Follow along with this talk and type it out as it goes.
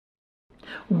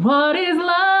What is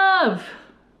love?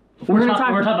 We're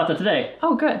talking about that today.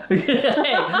 Oh, good.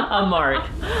 Hey, I'm Mark.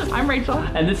 I'm Rachel.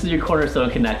 And this is your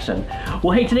Cornerstone Connection.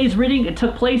 Well, hey, today's reading, it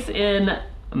took place in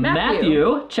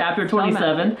Matthew chapter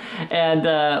 27, and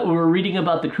we're reading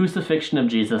about the crucifixion of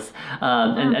Jesus,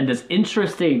 and this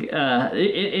interesting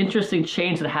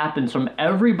change that happens from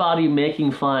everybody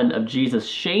making fun of Jesus,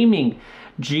 shaming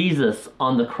Jesus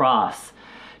on the cross,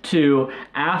 to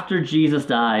after Jesus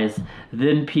dies,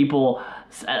 then people,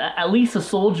 at least the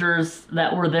soldiers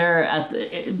that were there at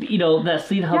that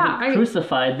scene how they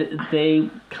crucified, they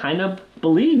kind of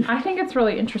believe. I think it's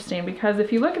really interesting because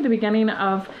if you look at the beginning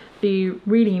of the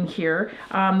reading here,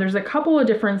 there's a couple of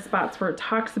different spots where it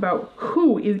talks about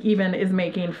who is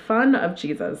making fun of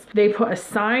Jesus. They put a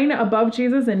sign above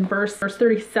Jesus in verse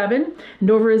 37, and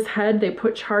over his head they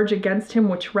put charge against him,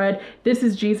 which read, "This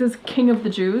is Jesus, King of the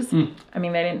Jews." I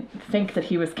mean, they didn't think that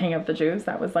he was King of the Jews.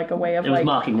 That was like a way of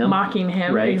mocking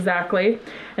him. Right. Exactly.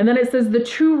 And then it says, "The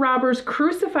two robbers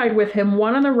crucified with him,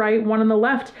 one on the right, one on the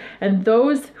left, and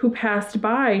those who passed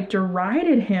by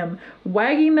derided him,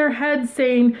 wagging their heads,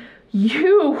 saying,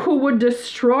 'You who would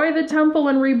destroy the temple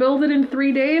and rebuild it in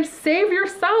 3 days, save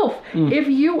yourself. If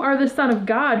you are the Son of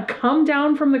God, come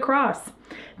down from the cross.'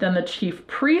 Then the chief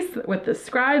priests with the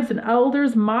scribes and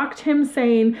elders mocked him,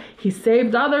 saying, 'He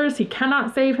saved others, he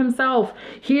cannot save himself.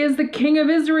 He is the King of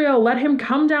Israel, let him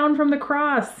come down from the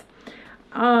cross.'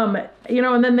 And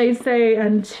then they say,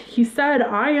 and he said,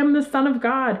 'I am the Son of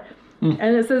God.'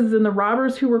 And it says, and the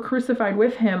robbers who were crucified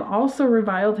with him also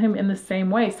reviled him in the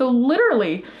same way." So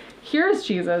literally, here's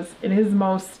Jesus in his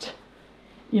most,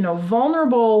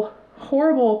 vulnerable,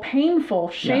 horrible, painful,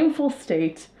 shameful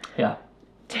state. Yeah.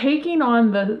 Taking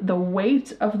on the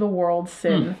weight of the world's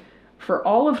sin for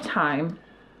all of time.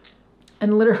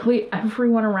 And literally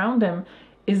everyone around him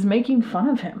is making fun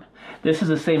of him. This is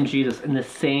the same Jesus in the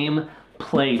same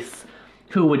place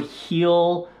who would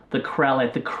heal the crowd,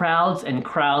 like the crowds and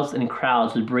crowds and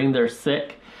crowds would bring their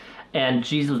sick, and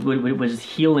Jesus was just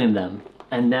healing them.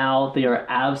 And now they are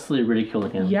absolutely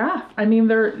ridiculing him. Yeah, I mean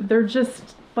they're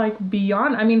just like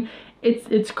beyond. I mean,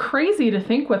 it's crazy to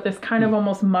think what this kind of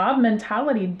almost mob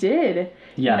mentality did.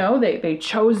 Yeah. They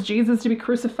chose Jesus to be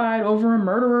crucified over a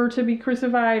murderer to be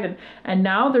crucified, and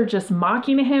now they're just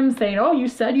mocking him, saying, "Oh, you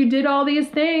said you did all these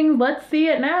things. Let's see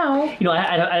it now." I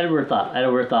had a weird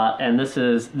thought, and this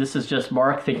is just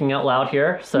Mark thinking out loud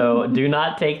here. So do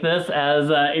not take this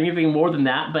as anything more than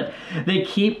that. But they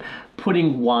keep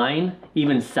putting wine,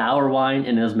 even sour wine,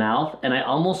 in his mouth, and I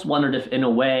almost wondered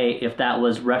if that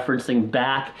was referencing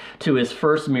back to his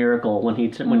first miracle when he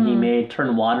made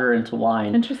turn water into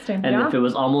wine. Interesting. And if it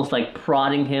was almost like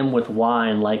prodding him with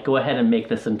wine, like, go ahead and make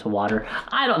this into water.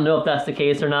 I don't know if that's the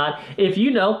case or not. If you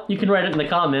know, you can write it in the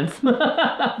comments.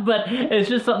 But it's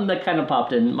just something that kind of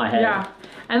popped in my head. Yeah.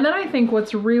 And then I think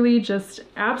what's really just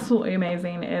absolutely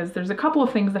amazing is there's a couple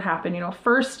of things that happen.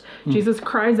 First, Jesus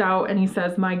cries out and he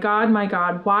says, my God,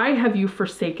 why have you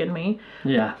forsaken me?"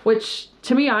 Yeah. Which,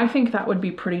 to me, I think that would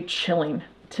be pretty chilling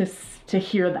to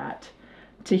hear that.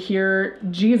 To hear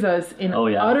Jesus in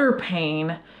utter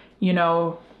pain,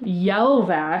 yell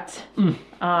that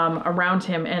around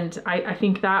him. And I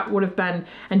think that would have been,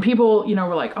 and people,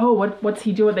 were like, "Oh, what's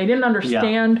he doing?" They didn't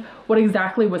understand what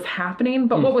exactly was happening.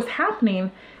 But what was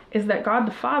happening is that God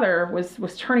the Father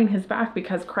was turning his back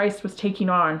because Christ was taking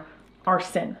on our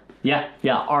sin. Yeah.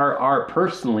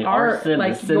 Our sin,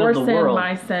 like the sin your of the sin, world.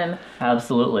 my sin,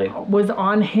 absolutely was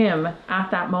on him at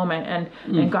that moment,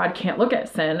 and God can't look at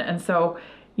sin, and so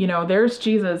there's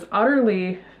Jesus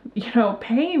utterly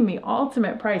paying the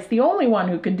ultimate price, the only one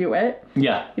who could do it.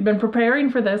 Yeah. He'd been preparing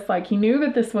for this, like he knew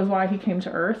that this was why he came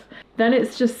to earth. Then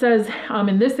it just says,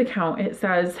 in this account, it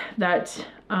says that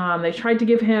they tried to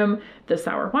give him the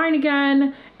sour wine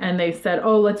again, and they said,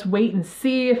 "Oh, let's wait and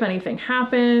see if anything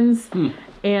happens."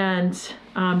 And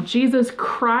Jesus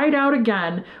cried out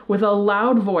again with a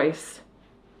loud voice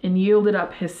and yielded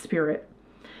up his spirit.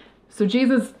 So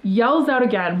Jesus yells out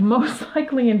again, most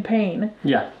likely in pain.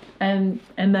 Yeah. And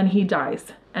then he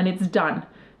dies, and it's done.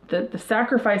 The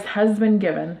sacrifice has been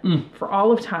given for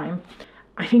all of time.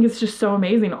 I think it's just so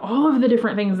amazing. All of the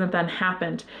different things that then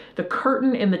happened. The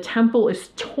curtain in the temple is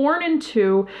torn in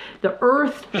two. The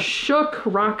earth shook.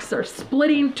 Rocks are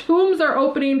splitting. Tombs are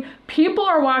opening. People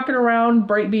are walking around,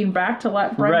 being back to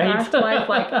life. Back to life.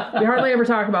 Like, we hardly ever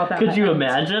talk about that. Could you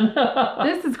imagine?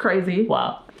 This is crazy.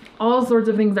 Wow. All sorts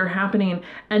of things are happening.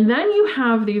 And then you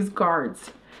have these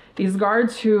guards. These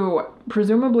guards who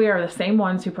presumably are the same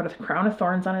ones who put a crown of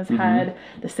thorns on his head,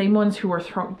 the same ones who were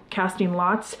casting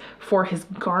lots for his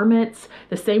garments,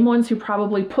 the same ones who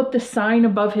probably put the sign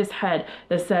above his head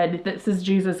that said, "This is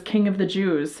Jesus, King of the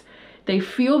Jews." they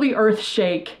feel the earth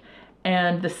shake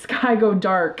and the sky go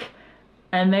dark,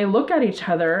 and they look at each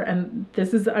other, and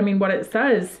this is, I mean, what it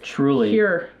says Truly,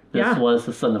 here. this was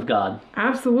the Son of God.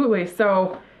 Absolutely.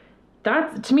 So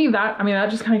that, to me, that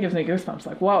just kind of gives me goosebumps.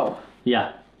 Like, whoa.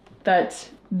 Yeah. That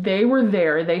they were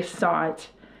there, they saw it,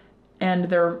 and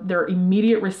their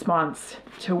immediate response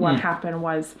to what happened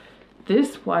was,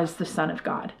 this was the Son of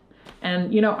God.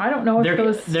 And, you know, I don't know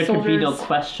if there could be no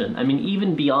question. I mean,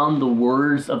 even beyond the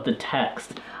words of the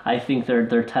text, I think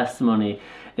their testimony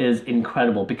is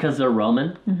incredible because they're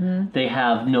Roman. Mm-hmm. They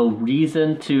have no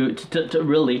reason to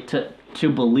really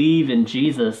believe in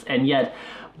Jesus, and yet,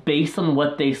 based on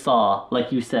what they saw,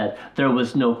 like you said, there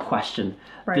was no question.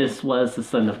 Right. This was the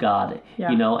Son of God. Yeah.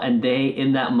 You know, and they,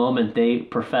 in that moment, they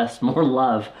professed more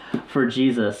love for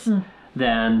Jesus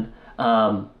than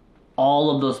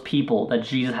all of those people that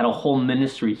Jesus had a whole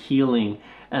ministry healing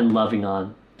and loving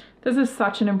on. This is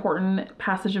such an important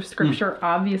passage of scripture,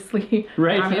 obviously,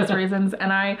 right. for obvious reasons.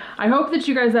 And I hope that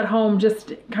you guys at home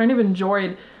just kind of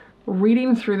enjoyed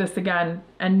reading through this again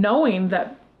and knowing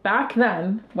that back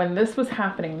then, when this was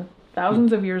happening,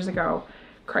 thousands of years ago,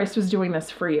 Christ was doing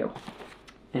this for you.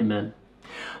 Amen.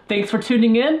 Thanks for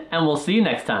tuning in, and we'll see you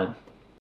next time.